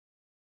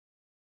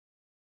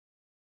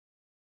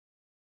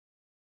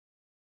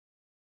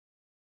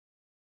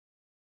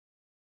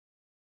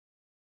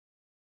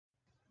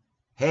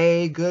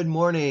Hey, good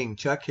morning.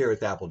 Chuck here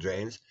with Apple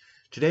Drains.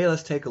 Today,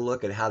 let's take a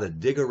look at how to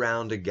dig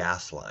around a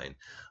gas line.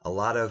 A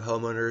lot of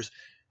homeowners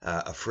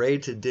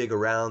afraid to dig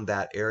around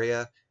that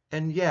area.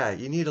 And yeah,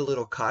 you need a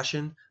little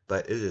caution,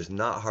 but it is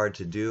not hard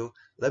to do.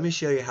 Let me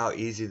show you how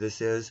easy this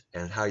is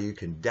and how you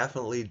can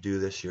definitely do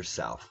this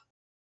yourself.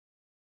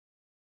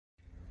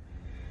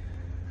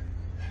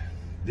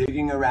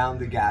 Digging around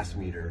the gas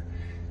meter.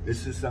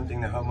 This is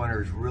something the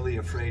homeowner is really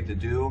afraid to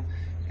do,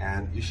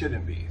 and you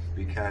shouldn't be,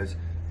 because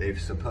they've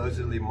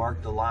supposedly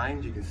marked the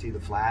lines. You can see the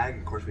flag.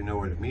 Of course, we know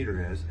where the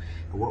meter is.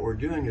 And what we're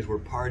doing is we're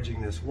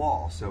parging this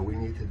wall. So we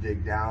need to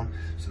dig down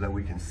so that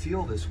we can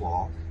seal this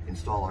wall,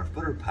 install our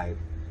footer pipe,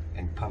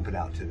 and pump it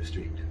out to the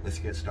street. Let's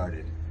get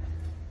started.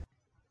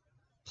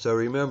 So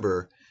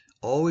remember,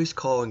 always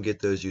call and get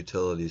those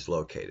utilities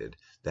located.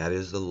 That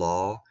is the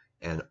law,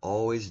 and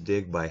always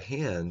dig by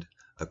hand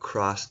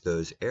across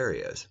those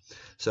areas.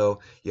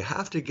 So you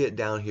have to get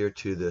down here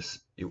to this.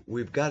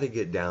 We've got to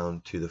get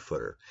down to the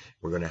footer.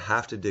 We're going to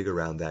have to dig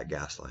around that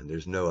gas line.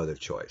 There's no other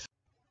choice.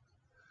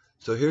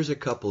 So here's a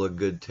couple of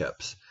good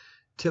tips.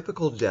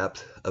 Typical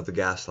depth of the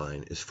gas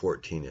line is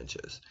 14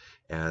 inches,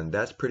 and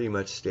that's pretty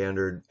much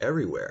standard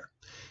everywhere.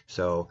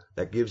 So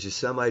that gives you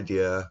some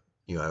idea,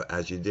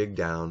 as you dig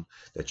down,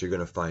 that you're going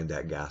to find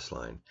that gas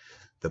line.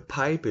 The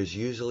pipe is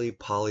usually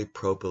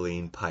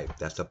polypropylene pipe.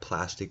 That's a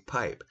plastic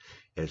pipe.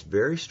 And it's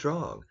very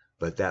strong,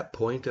 but that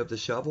point of the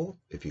shovel,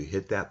 if you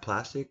hit that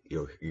plastic,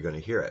 you're going to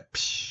hear it.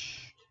 Psh,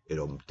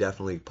 it'll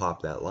definitely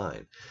pop that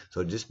line.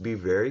 So just be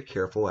very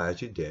careful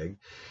as you dig.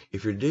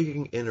 If you're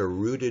digging in a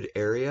rooted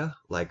area,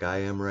 like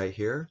I am right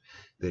here,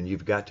 then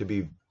you've got to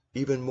be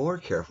even more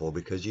careful,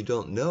 because you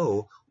don't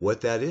know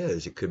what that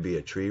is. It could be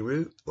a tree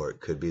root, or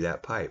it could be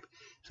that pipe.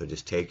 So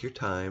just take your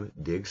time,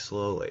 dig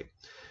slowly.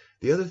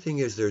 The other thing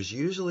is there's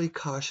usually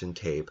caution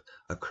tape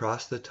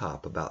across the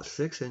top, about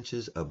 6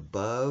 inches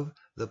above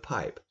the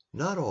pipe.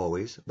 Not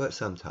always, but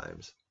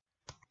sometimes.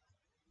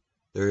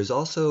 There is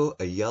also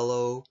a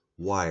yellow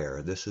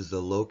wire. This is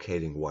the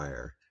locating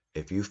wire.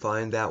 If you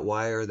find that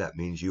wire, that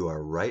means you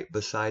are right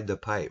beside the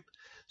pipe.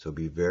 So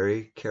be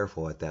very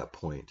careful at that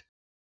point.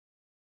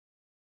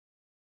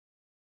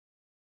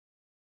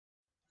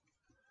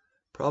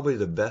 Probably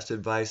the best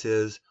advice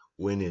is,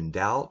 when in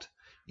doubt,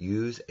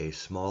 use a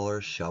smaller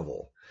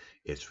shovel.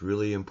 It's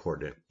really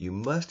important. You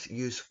must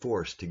use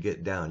force to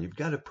get down. You've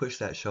got to push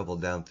that shovel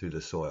down through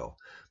the soil.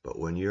 But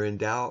when you're in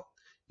doubt,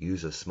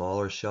 use a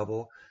smaller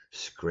shovel.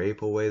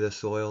 Scrape away the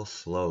soil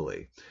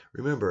slowly.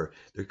 Remember,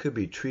 there could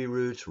be tree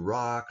roots,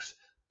 rocks,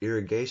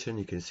 irrigation.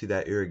 You can see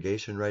that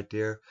irrigation right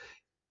there.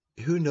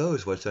 Who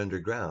knows what's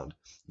underground?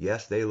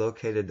 Yes, they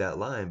located that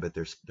line, but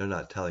they're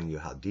not telling you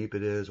how deep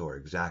it is or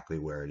exactly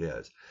where it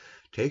is.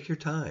 Take your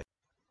time.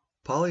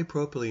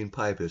 Polypropylene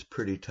pipe is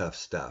pretty tough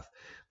stuff,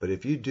 but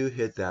if you do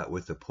hit that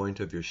with the point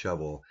of your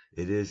shovel,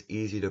 it is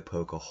easy to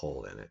poke a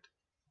hole in it.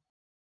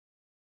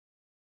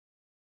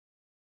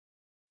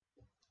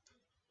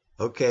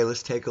 Okay,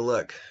 let's take a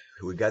look.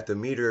 We got the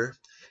meter,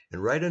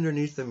 and right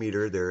underneath the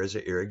meter there is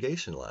an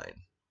irrigation line.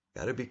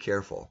 Got to be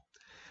careful.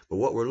 But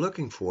what we're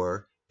looking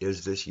for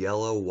is this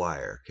yellow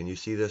wire. Can you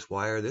see this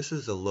wire? This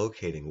is the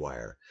locating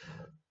wire.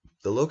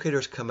 The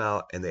locators come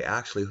out and they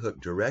actually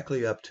hook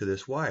directly up to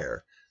this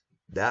wire.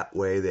 That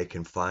way they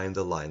can find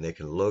the line, they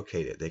can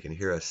locate it, they can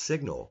hear a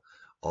signal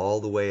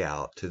all the way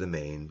out to the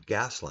main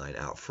gas line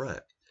out front.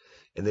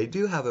 And they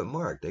do have it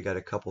marked. They got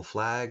a couple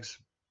flags.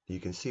 You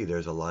can see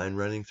there's a line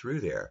running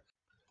through there.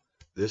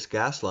 This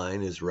gas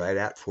line is right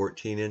at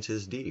 14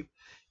 inches deep.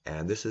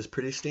 And this is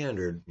pretty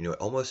standard,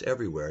 almost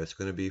everywhere. It's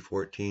going to be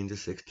 14 to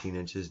 16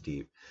 inches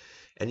deep.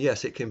 And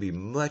yes, it can be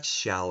much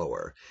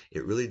shallower.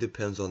 It really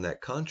depends on that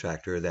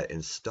contractor that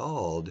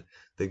installed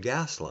the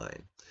gas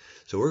line.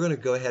 So we're going to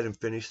go ahead and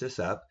finish this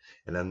up,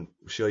 and I'll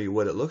show you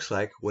what it looks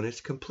like when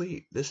it's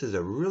complete. This is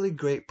a really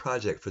great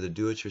project for the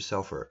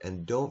do-it-yourselfer,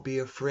 and don't be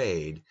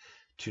afraid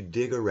to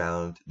dig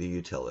around the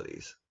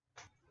utilities.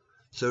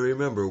 So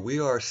remember, we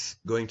are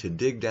going to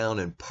dig down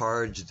and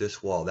parge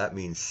this wall. That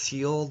means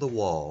seal the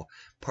wall.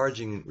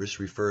 Parging just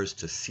refers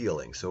to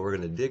sealing. So we're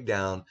going to dig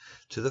down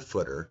to the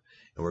footer,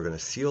 and we're going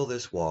to seal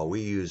this wall.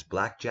 We use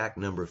Blackjack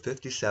number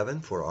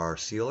 57 for our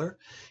sealer.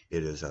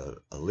 It is a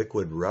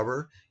liquid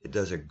rubber. It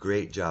does a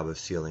great job of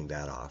sealing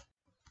that off.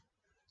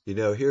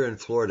 Here in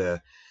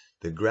Florida,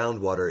 the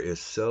groundwater is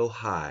so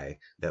high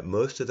that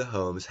most of the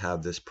homes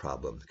have this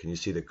problem. Can you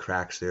see the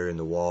cracks there in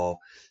the wall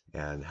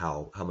and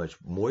how much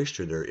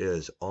moisture there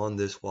is on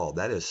this wall?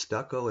 That is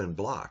stucco and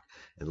block,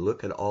 and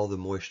look at all the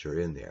moisture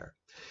in there.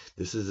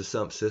 This is a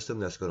sump system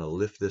that's going to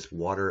lift this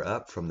water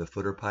up from the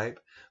footer pipe.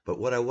 But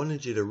what I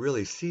wanted you to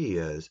really see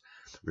is,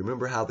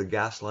 remember how the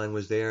gas line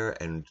was there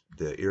and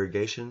the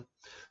irrigation?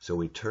 So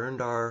we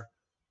turned our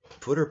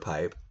footer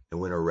pipe and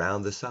went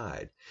around the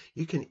side.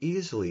 You can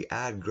easily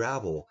add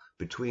gravel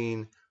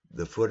between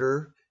the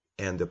footer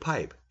and the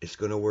pipe. It's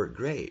going to work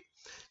great.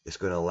 It's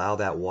going to allow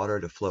that water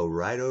to flow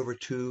right over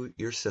to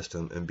your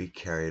system and be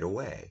carried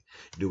away.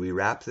 Do we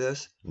wrap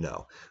this?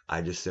 No.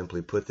 I just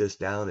simply put this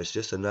down. It's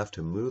just enough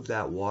to move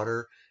that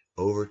water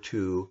over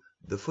to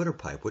the footer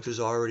pipe, which is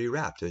already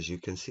wrapped, as you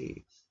can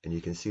see. And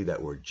you can see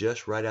that we're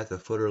just right at the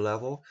footer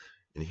level,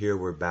 and here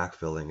we're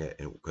backfilling it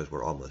because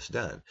we're almost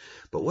done.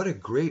 But what a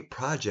great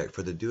project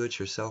for the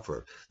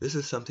do-it-yourselfer. This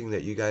is something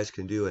that you guys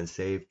can do and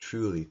save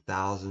truly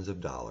thousands of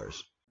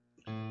dollars.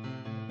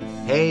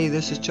 Hey,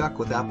 this is Chuck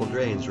with Apple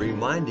Drains,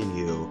 reminding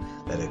you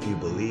that if you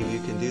believe you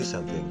can do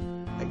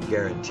something, I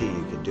guarantee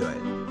you can do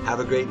it.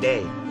 Have a great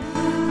day.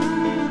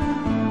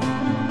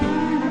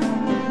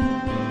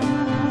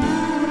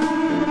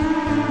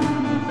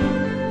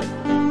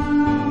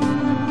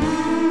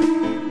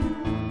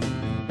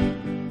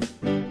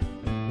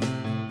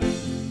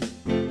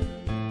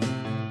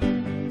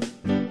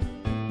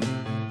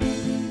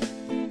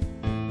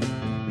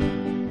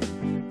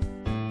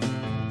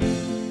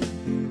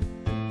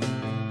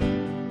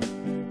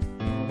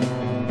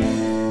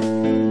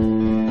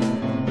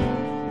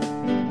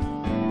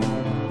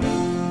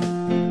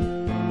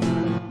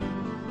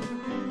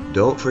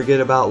 Don't forget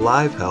about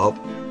live help,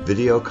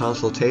 video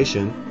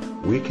consultation.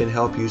 We can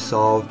help you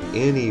solve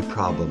any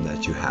problem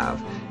that you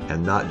have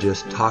and not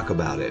just talk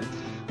about it.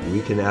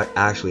 We can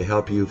actually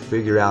help you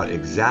figure out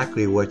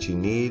exactly what you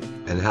need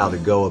and how to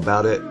go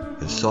about it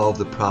and solve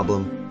the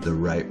problem the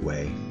right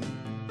way.